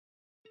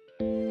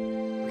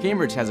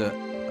Cambridge has a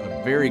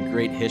very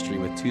great history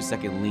with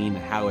 2-second lean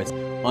and how it's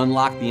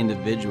unlocked the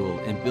individual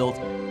and built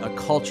a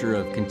culture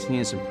of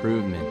continuous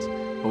improvement.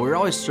 But we're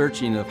always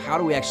searching of how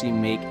do we actually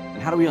make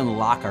and how do we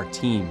unlock our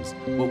teams.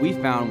 What we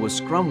found was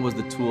Scrum was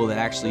the tool that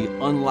actually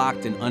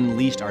unlocked and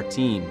unleashed our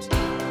teams.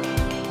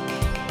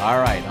 All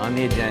right, on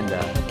the agenda,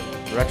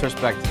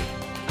 retrospective.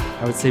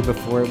 I would say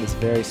before it was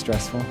very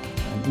stressful.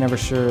 I'm never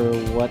sure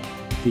what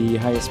the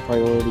highest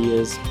priority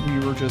is.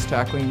 We were just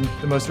tackling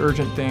the most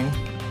urgent thing,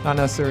 not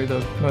necessarily the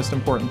most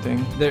important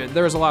thing.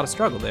 There was a lot of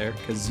struggle there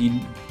because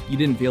you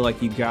didn't feel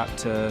like you got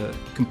to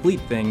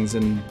complete things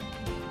and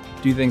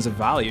do things of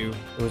value.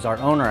 It was our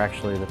owner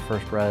actually that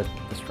first read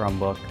the Scrum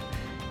book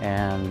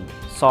and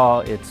saw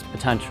its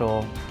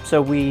potential.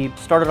 So we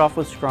started off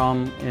with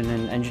Scrum in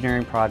an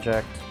engineering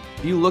project.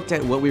 If you looked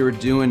at what we were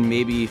doing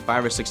maybe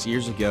 5 or 6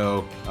 years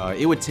ago,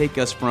 it would take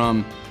us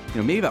from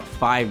maybe about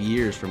 5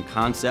 years from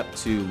concept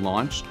to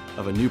launch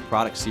of a new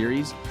product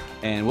series.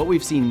 And what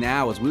we've seen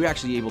now is we were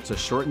actually able to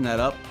shorten that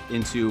up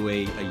into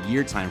a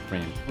year time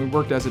frame. We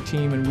worked as a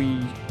team and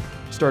we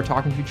started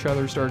talking to each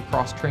other, started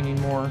cross-training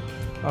more,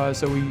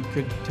 so we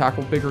could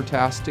tackle bigger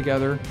tasks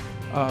together.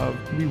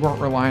 We weren't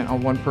reliant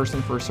on one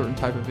person for a certain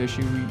type of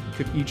issue. We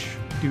could each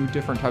do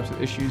different types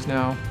of issues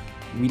now.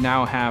 We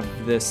now have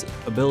this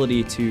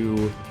ability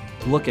to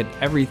look at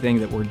everything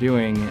that we're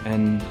doing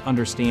and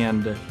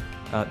understand the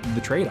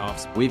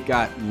trade-offs. We've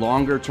got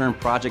longer-term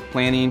project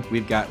planning,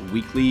 we've got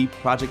weekly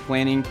project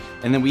planning,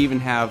 and then we even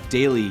have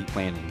daily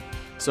planning.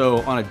 So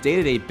on a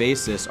day-to-day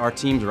basis, our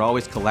teams are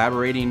always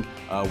collaborating,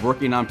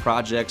 working on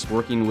projects,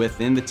 working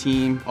within the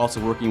team,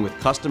 also working with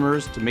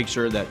customers to make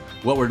sure that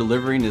what we're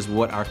delivering is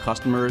what our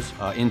customers,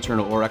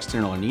 internal or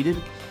external, are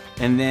needed.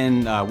 And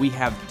then we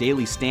have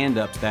daily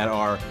stand-ups that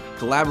are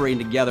collaborating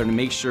together to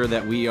make sure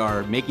that we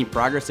are making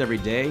progress every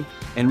day.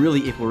 And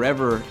really, if we're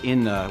ever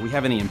we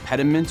have any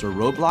impediments or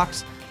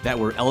roadblocks, that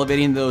we're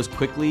elevating those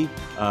quickly,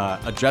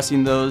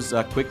 addressing those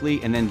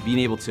quickly, and then being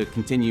able to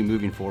continue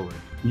moving forward.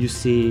 You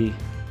see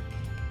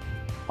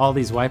all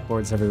these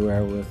whiteboards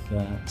everywhere with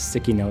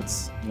sticky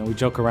notes. We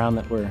joke around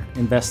that we're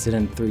invested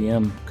in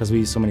 3M because we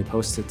use so many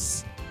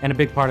Post-its. And a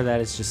big part of that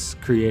is just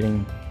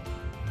creating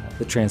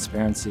the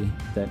transparency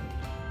that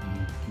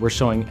we're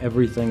showing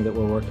everything that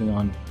we're working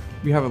on.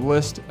 We have a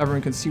list,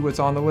 everyone can see what's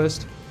on the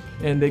list,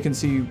 and they can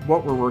see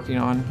what we're working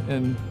on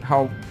and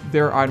how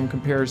their item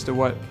compares to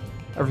what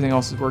everything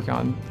else is working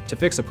on. To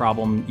fix a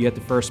problem, you have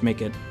to first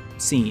make it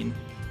seen.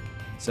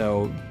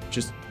 So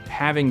just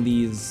having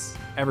these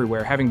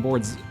everywhere, having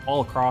boards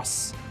all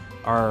across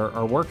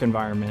our work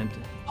environment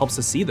helps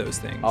us see those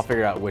things. I'll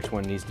figure out which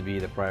one needs to be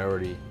the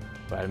priority,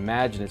 but I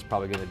imagine it's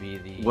probably going to be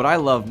the... What I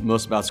love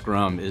most about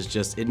Scrum is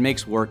just it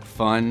makes work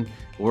fun.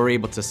 We're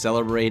able to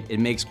celebrate. It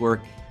makes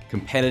work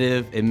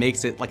competitive. It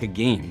makes it like a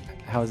game.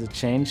 How has it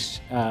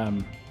changed?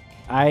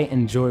 I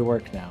enjoy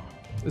work now.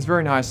 It's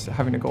very nice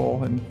having a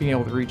goal and being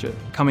able to reach it.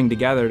 Coming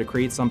together to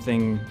create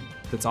something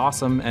that's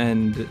awesome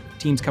and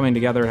teams coming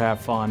together to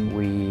have fun.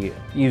 We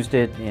used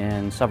it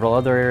in several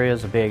other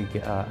areas, a big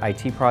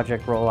IT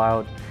project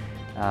rollout,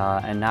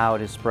 and now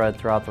it is spread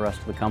throughout the rest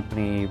of the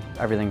company,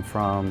 everything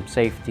from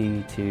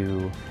safety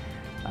to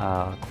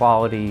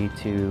quality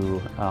to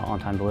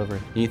on-time delivery.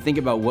 You think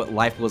about what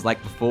life was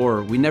like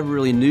before, we never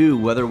really knew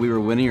whether we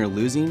were winning or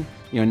losing.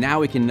 Now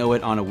we can know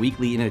it on a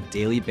weekly and a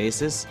daily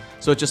basis.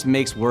 So it just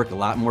makes work a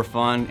lot more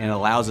fun and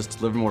allows us to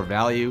deliver more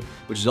value,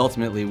 which is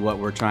ultimately what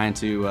we're trying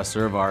to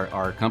serve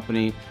our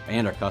company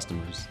and our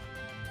customers.